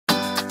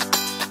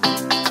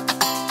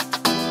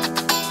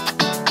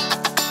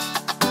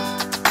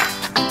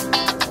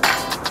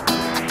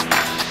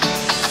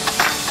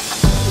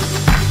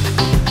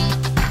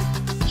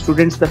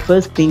Students, the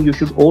first thing you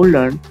should all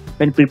learn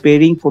when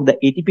preparing for the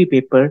ATP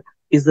paper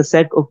is the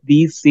set of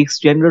these six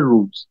general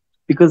rules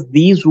because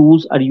these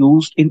rules are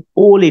used in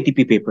all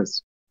ATP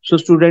papers. So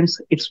students,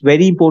 it's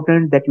very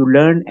important that you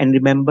learn and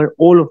remember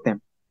all of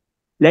them.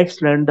 Let's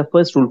learn the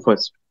first rule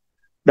first.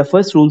 The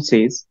first rule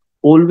says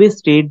always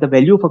state the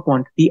value of a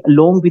quantity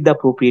along with the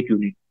appropriate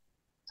unit.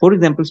 For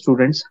example,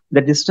 students,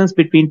 the distance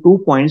between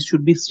 2 points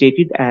should be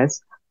stated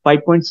as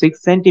 5.6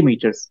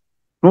 centimeters,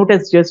 not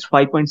as just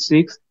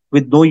 5.6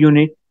 with no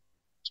unit.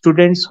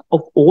 Students,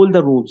 of all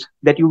the rules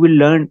that you will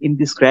learn in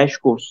this crash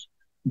course,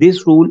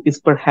 this rule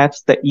is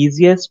perhaps the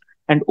easiest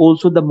and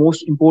also the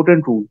most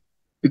important rule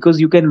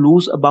because you can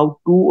lose about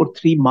 2 or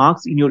 3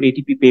 marks in your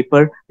ATP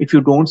paper if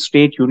you don't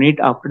state unit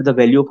after the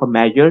value of a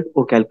measured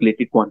or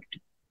calculated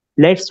quantity.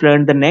 Let's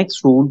learn the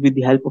next rule with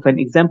the help of an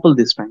example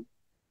this time.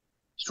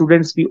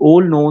 Students, we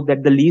all know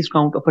that the least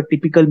count of a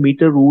typical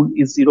meter rule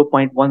is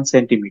 0.1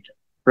 centimeter,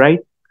 right?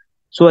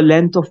 So a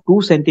length of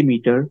 2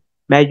 centimeter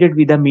measured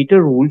with a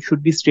meter rule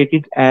should be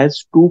stated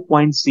as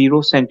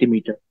 2.0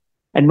 centimeter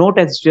and not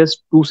as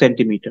just 2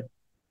 centimeter.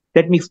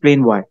 Let me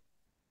explain why.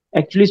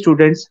 Actually,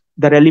 students,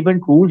 the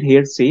relevant rule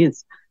here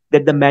says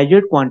that the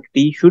measured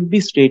quantity should be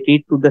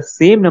stated to the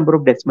same number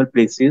of decimal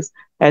places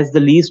as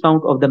the least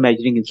count of the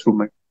measuring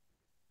instrument.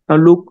 Now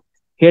look,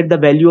 here the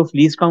value of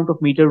least count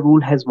of meter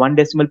rule has 1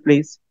 decimal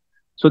place.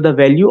 So the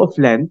value of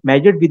length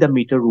measured with the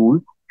meter rule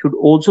should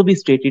also be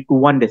stated to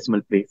 1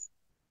 decimal place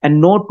and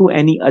not to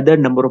any other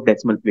number of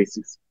decimal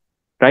places,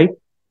 right?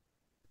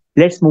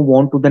 Let's move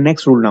on to the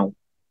next rule now.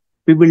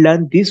 We will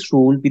learn this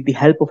rule with the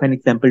help of an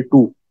example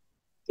too.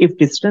 If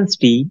distance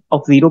t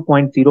of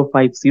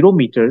 0.050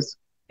 meters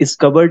is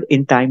covered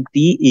in time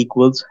t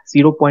equals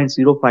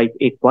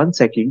 0.0581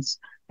 seconds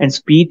and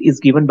speed is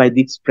given by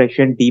the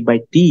expression d by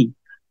t,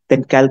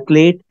 then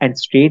calculate and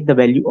state the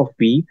value of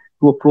v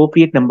to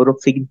appropriate number of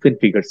significant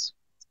figures.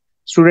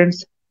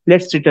 Students,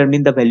 let's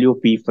determine the value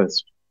of v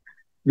first.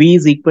 V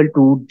is equal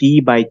to d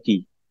by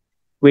t,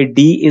 where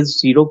d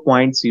is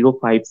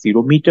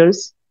 0.050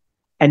 meters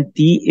and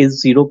t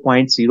is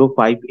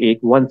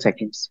 0.0581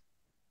 seconds.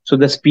 So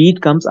the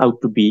speed comes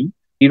out to be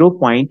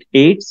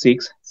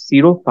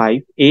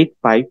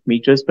 0.860585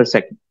 meters per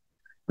second.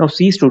 Now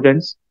see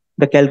students,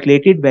 the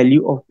calculated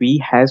value of v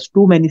has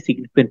too many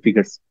significant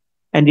figures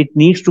and it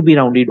needs to be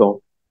rounded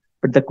off.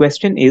 But the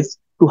question is,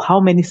 to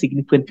how many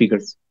significant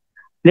figures?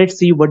 Let's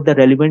see what the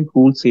relevant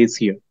rule says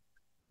here.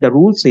 The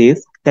rule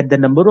says that the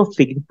number of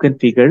significant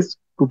figures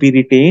to be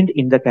retained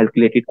in the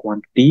calculated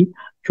quantity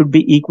should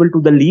be equal to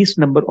the least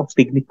number of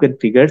significant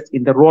figures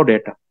in the raw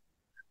data.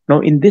 Now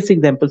in this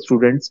example,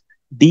 students,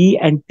 d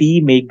and t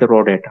make the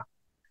raw data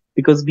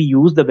because we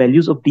use the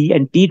values of d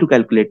and t to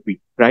calculate v,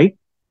 right?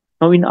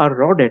 Now in our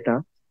raw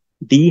data,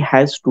 d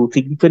has two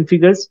significant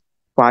figures,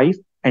 5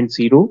 and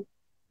 0.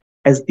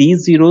 As these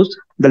zeros,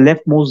 the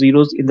leftmost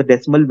zeros in the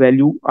decimal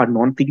value are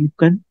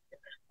non-significant,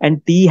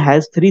 and t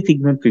has three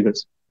significant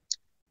figures,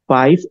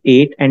 5,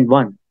 8 and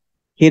 1.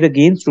 Here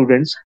again,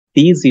 students,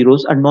 these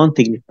zeros are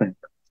non-significant.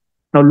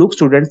 Now look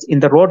students, in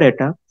the raw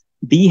data,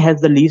 d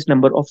has the least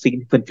number of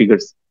significant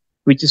figures,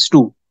 which is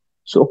 2.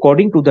 So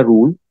according to the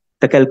rule,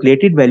 the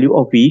calculated value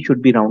of v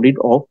should be rounded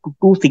off to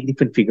two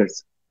significant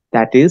figures,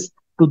 that is,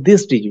 to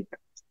this digit.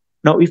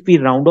 Now if we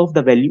round off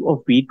the value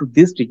of v to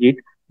this digit,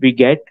 we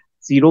get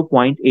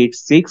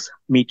 0.86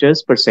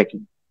 meters per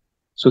second.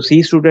 So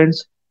see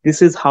students,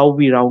 this is how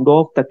we round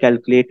off the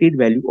calculated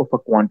value of a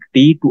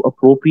quantity to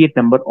appropriate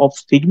number of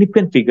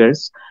significant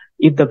figures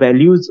if the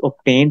value is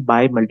obtained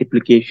by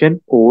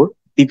multiplication or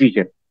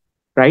division,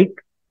 right?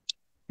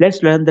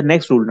 Let's learn the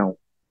next rule now.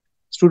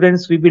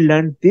 Students, we will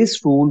learn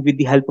this rule with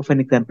the help of an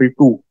example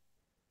too.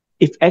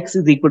 If x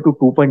is equal to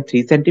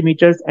 2.3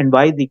 centimeters and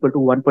y is equal to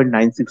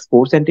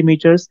 1.964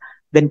 centimeters,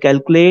 then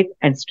calculate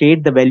and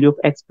state the value of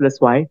x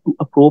plus y to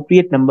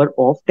appropriate number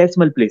of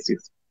decimal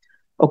places.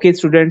 Okay,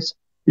 students,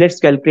 let's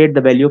calculate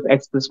the value of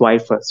x plus y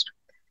first.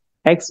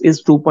 X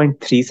is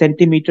 2.3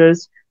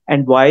 centimeters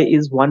and y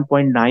is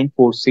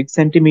 1.946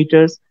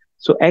 centimeters.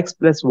 So x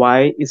plus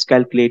y is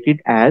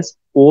calculated as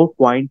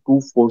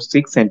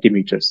 4.246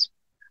 centimeters.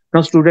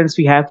 Now students,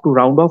 we have to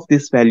round off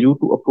this value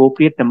to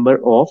appropriate number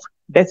of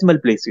decimal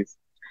places.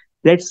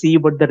 Let's see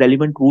what the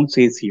relevant rule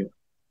says here.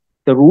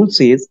 The rule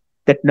says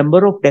that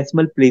number of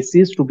decimal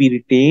places to be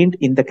retained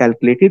in the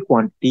calculated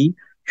quantity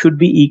should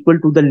be equal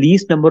to the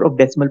least number of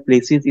decimal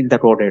places in the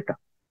raw data.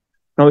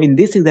 Now in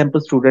this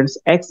example, students,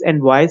 x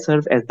and y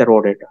serve as the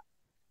raw data.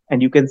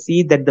 And you can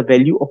see that the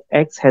value of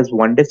x has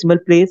 1 decimal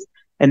place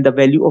and the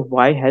value of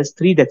y has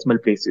 3 decimal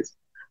places.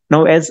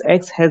 Now as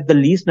x has the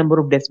least number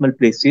of decimal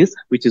places,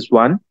 which is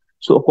 1,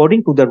 so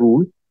according to the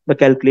rule, the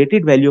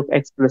calculated value of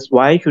x plus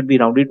y should be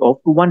rounded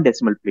off to 1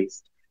 decimal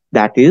place,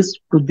 that is,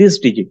 to this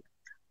digit.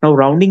 Now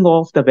rounding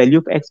off the value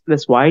of x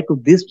plus y to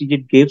this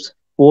digit gives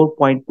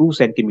 4.2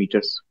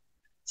 centimeters.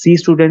 See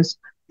students,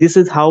 this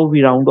is how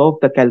we round off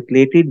the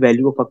calculated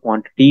value of a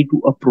quantity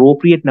to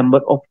appropriate number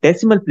of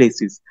decimal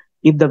places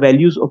if the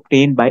value is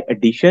obtained by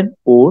addition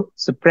or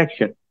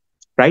subtraction,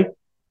 right?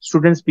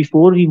 Students,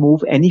 before we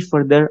move any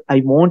further,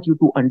 I want you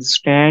to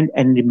understand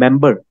and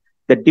remember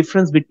the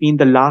difference between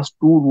the last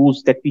two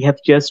rules that we have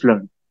just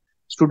learned.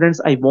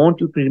 Students, I want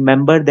you to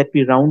remember that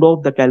we round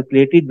off the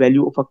calculated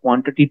value of a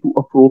quantity to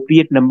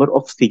appropriate number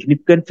of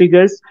significant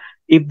figures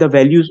if the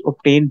value is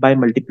obtained by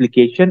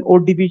multiplication or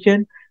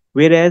division,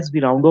 whereas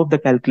we round off the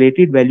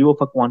calculated value of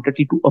a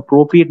quantity to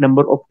appropriate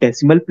number of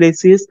decimal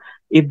places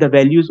if the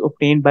value is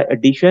obtained by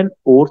addition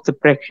or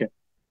subtraction.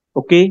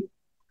 Okay,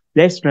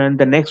 let's learn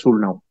the next rule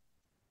now.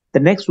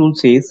 The next rule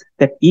says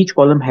that each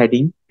column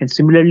heading and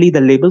similarly the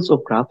labels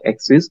of graph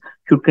axis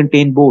should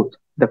contain both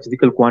the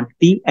physical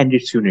quantity and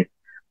its unit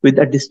with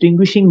a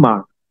distinguishing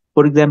mark,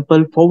 for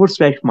example, forward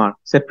slash mark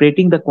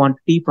separating the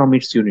quantity from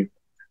its unit.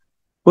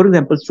 For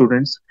example,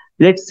 students,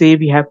 let's say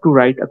we have to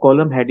write a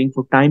column heading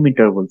for time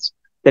intervals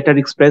that are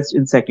expressed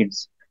in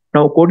seconds.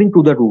 Now, according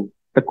to the rule,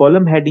 the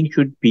column heading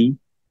should be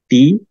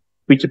T,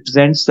 which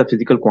represents the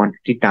physical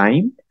quantity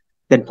time,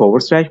 then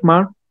forward slash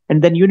mark,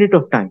 and then unit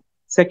of time,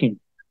 second.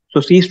 So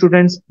see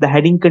students, the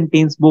heading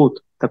contains both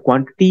the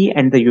quantity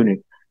and the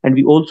unit. And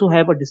we also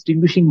have a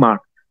distinguishing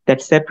mark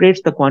that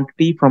separates the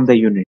quantity from the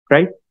unit,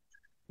 right?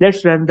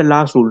 Let's learn the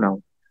last rule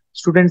now.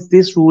 Students,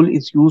 this rule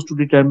is used to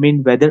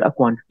determine whether a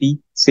quantity,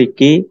 say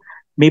K,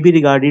 may be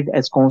regarded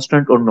as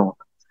constant or not.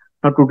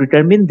 Now to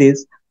determine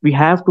this, we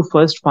have to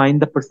first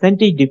find the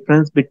percentage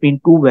difference between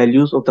two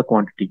values of the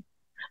quantity.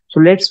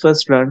 So let's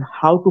first learn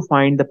how to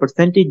find the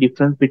percentage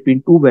difference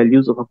between two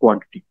values of a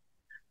quantity.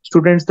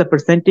 Students, the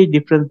percentage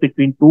difference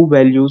between two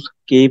values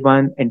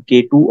K1 and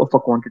K2 of a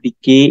quantity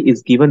K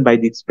is given by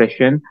the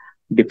expression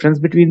difference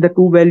between the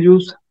two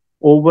values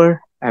over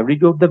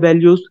average of the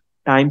values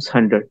times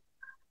 100.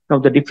 Now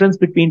the difference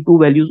between two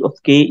values of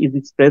K is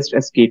expressed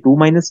as K2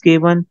 minus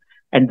K1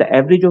 and the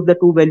average of the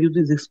two values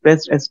is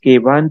expressed as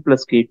K1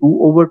 plus K2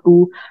 over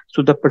 2.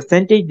 So the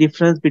percentage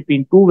difference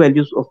between two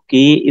values of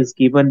K is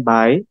given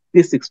by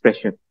this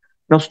expression.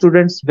 Now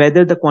students,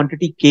 whether the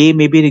quantity K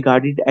may be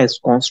regarded as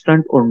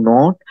constant or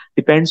not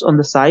depends on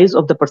the size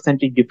of the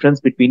percentage difference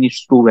between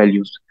its two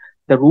values.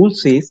 The rule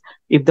says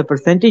if the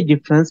percentage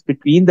difference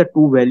between the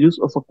two values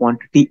of a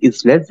quantity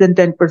is less than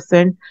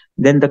 10%,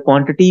 then the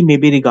quantity may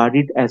be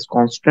regarded as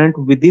constant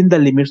within the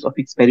limits of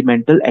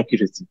experimental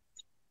accuracy.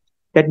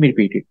 Let me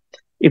repeat it.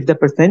 If the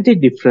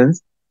percentage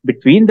difference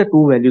between the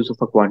two values of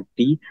a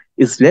quantity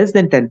is less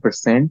than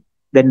 10%,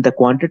 then the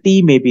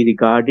quantity may be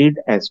regarded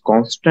as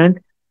constant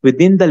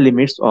within the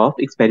limits of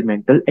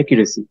experimental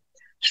accuracy.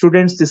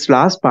 Students, this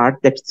last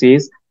part that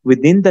says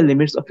within the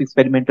limits of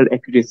experimental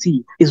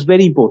accuracy is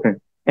very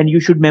important and you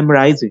should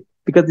memorize it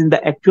because in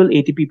the actual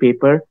ATP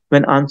paper,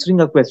 when answering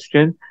a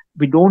question,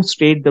 we don't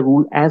state the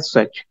rule as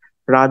such.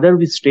 Rather,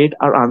 we state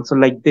our answer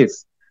like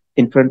this.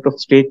 In front of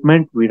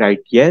statement, we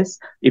write yes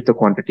if the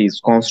quantity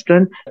is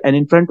constant, and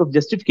in front of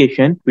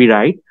justification, we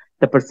write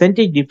the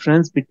percentage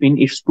difference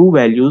between its two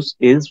values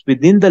is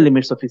within the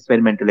limits of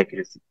experimental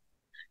accuracy.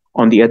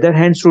 On the other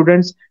hand,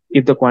 students,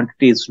 if the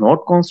quantity is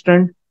not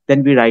constant,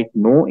 then we write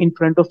no in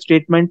front of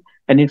statement,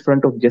 and in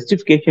front of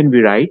justification,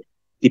 we write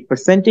the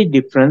percentage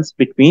difference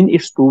between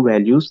its two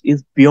values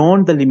is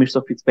beyond the limits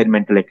of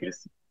experimental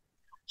accuracy.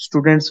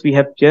 Students, we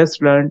have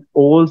just learned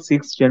all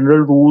 6 general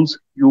rules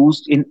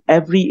used in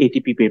every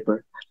ATP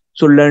paper.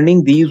 So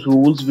learning these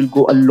rules will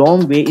go a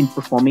long way in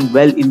performing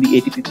well in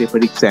the ATP paper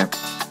exam.